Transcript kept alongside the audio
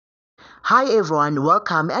Hi everyone,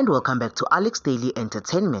 welcome back to Alex Daily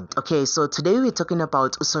Entertainment. Okay, so today we're talking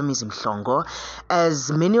about Somizi Mhlongo.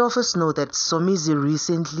 As many of us know that Somizi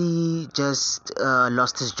recently just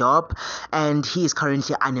lost his job and he is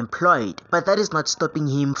currently unemployed, but that is not stopping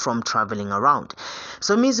him from traveling around.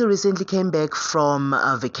 Somizi recently came back from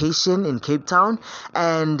a vacation in Cape Town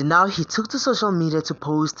and now he took to social media to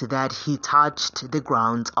post that he touched the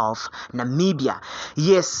grounds of Namibia.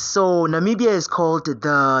 Yes, so Namibia is called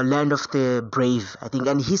the land of the brave, I think,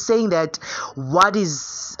 and he's saying that what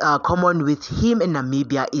is common with him in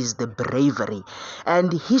Namibia is the bravery,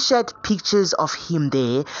 and he shared pictures of him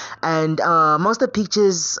there, and amongst the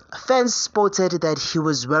pictures fans spotted that he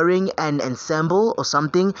was wearing an ensemble or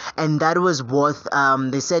something, and that was worth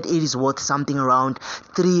they said it is worth something around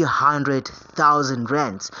 300,000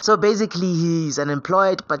 rands. So basically he's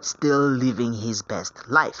unemployed but still living his best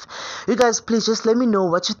life. You guys, please just let me know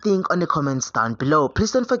what you think on the comments down below.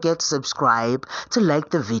 Please don't forget to subscribe, to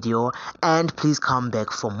like the video, and please come back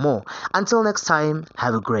for more. Until next time,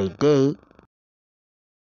 have a great day.